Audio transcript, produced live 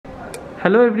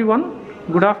Hello everyone,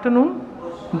 good afternoon.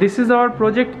 This is our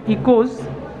project Ecos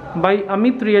by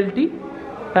Amit Realty,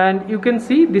 and you can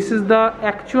see this is the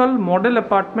actual model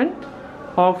apartment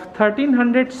of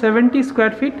 1370 square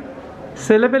feet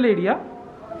sellable area.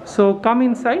 So come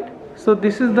inside. So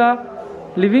this is the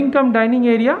living cum dining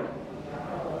area,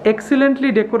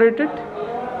 excellently decorated.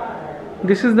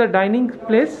 This is the dining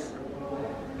place,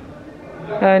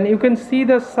 and you can see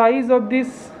the size of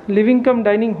this living cum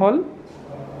dining hall.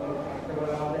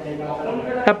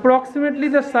 Approximately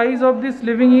the size of this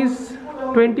living is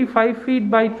 25 feet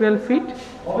by 12 feet.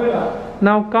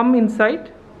 Now come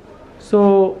inside.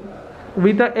 So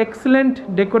with the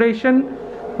excellent decoration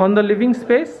on the living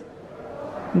space,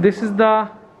 this is the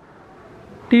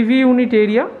TV unit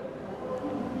area,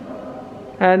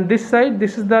 and this side,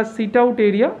 this is the sit out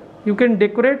area. You can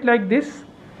decorate like this.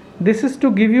 This is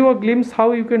to give you a glimpse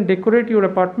how you can decorate your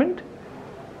apartment.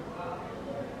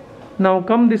 Now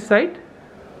come this side.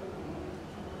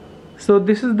 So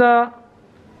this is the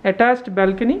attached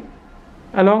balcony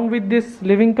along with this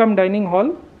living cum dining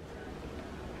hall,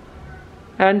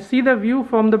 and see the view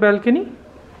from the balcony.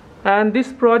 And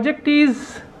this project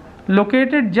is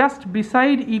located just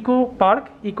beside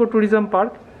ecotourism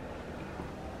park.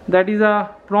 That is a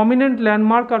prominent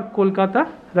landmark of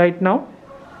Kolkata right now.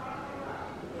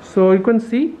 So you can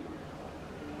see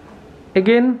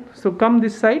again. So come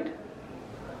this side.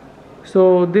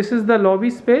 So this is the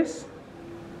lobby space.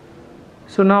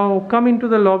 So now come into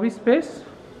the lobby space.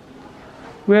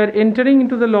 We are entering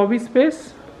into the lobby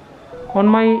space. On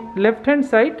my left hand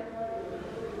side,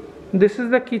 this is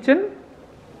the kitchen.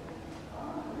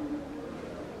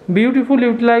 Beautiful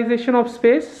utilization of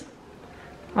space.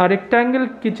 A rectangle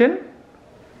kitchen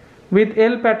with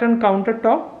L pattern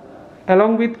countertop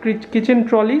along with kitchen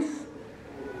trolleys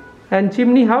and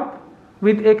chimney hub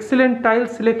with excellent tile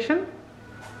selection,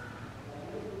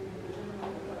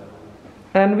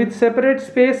 and with separate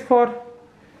space for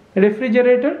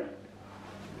refrigerator.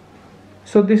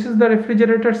 So this is the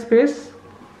refrigerator space,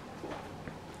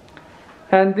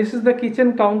 and this is the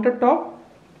kitchen countertop.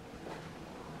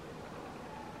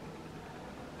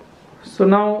 So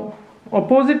now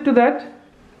opposite to that,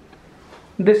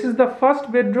 this is the first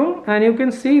bedroom, and you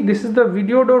can see this is the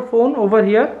video door phone over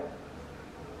here.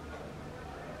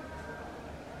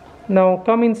 Now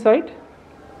come inside.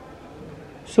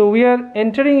 So we are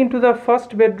entering into the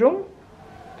first bedroom.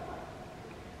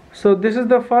 So this is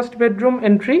the first bedroom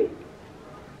entry,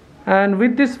 and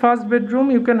with this first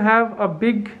bedroom you can have a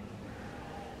big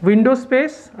window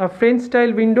space, a French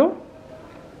style window,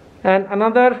 and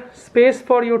another space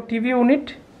for your TV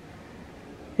unit.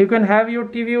 You can have your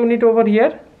TV unit over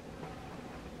here.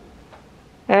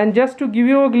 And just to give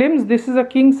you a glimpse, this is a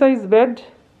king size bed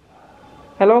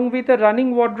along with a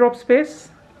running wardrobe space.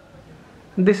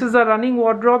 This is a running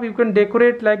wardrobe. You can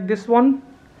decorate like this one,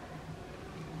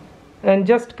 and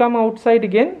just come outside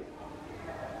again.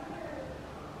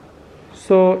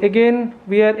 So again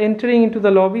we are entering into the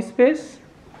lobby space.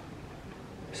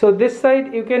 So this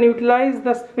side you can utilize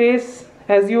the space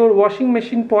as your washing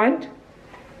machine point.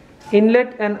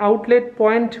 Inlet and outlet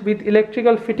point with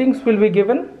electrical fittings will be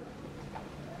given.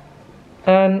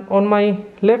 And on my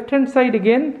left hand side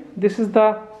again, this is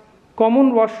the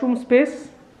common washroom space.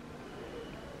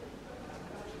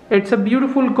 It's a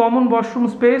beautiful common washroom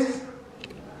space,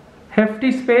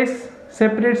 hefty space,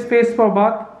 separate space for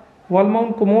bath, wall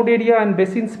mount commode area and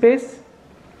basin space.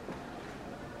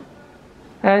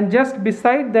 And just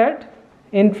beside that,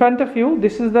 in front of you,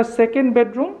 this is the second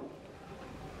bedroom.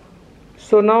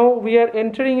 So now we are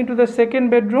entering into the second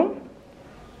bedroom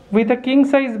with a king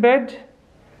size bed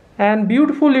and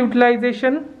beautiful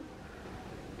utilization.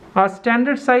 A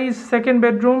standard size second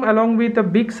bedroom along with a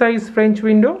big size French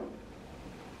window.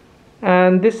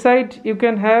 And this side you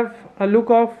can have a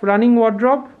look of running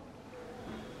wardrobe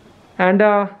and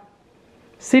a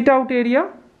sit out area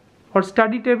or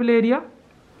study table area,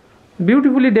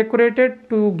 beautifully decorated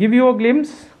to give you a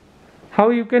glimpse how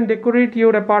you can decorate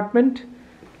your apartment.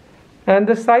 And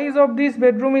the size of this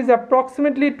bedroom is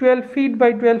approximately 12 feet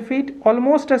by 12 feet,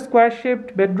 almost a square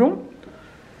shaped bedroom.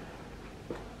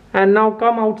 And now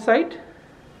come outside.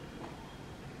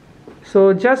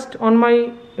 So just on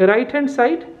my right hand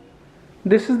side,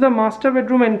 this is the master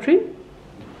bedroom entry.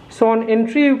 So on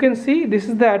entry you can see this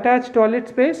is the attached toilet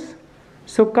space.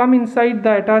 So come inside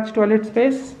the attached toilet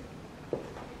space.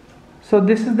 So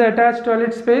this is the attached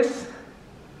toilet space.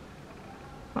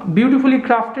 Beautifully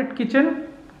crafted kitchen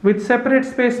with separate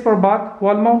space for bath,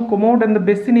 wall mount commode and the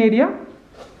basin area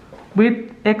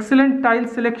with excellent tile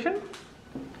selection.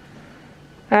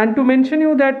 And to mention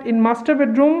you that in master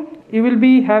bedroom you will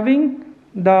be having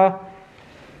the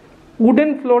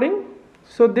wooden flooring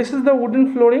So this is the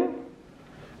wooden flooring.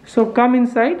 So come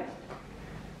inside.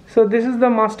 So this is the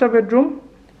master bedroom,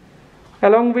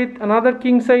 along with another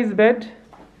king size bed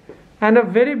and a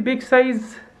very big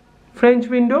size French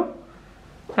window,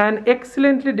 an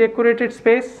excellently decorated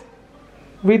space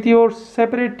with your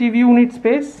separate TV unit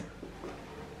space.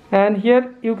 And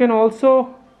here you can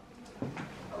also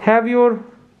have your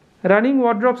running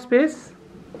wardrobe space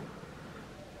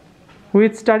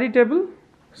with study table.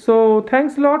 So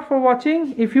thanks a lot for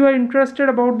watching. If you are interested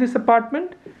about this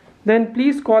apartment, then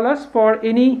please call us for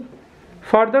any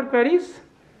further queries.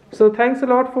 So thanks a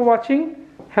lot for watching.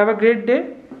 Have a great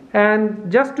day.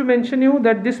 And just to mention you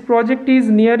that this project is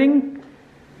nearing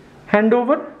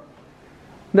handover.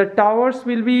 The towers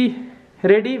will be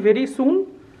ready very soon.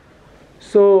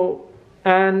 So,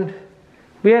 and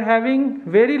we are having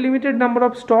very limited number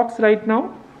of stocks right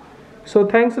now. So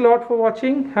thanks a lot for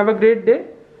watching. Have a great day.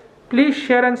 Please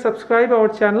share and subscribe our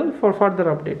channel for further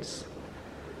updates.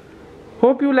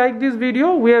 Hope you like this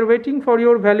video. We are waiting for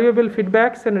your valuable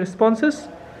feedbacks and responses.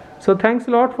 So thanks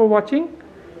a lot for watching.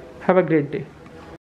 Have a great day.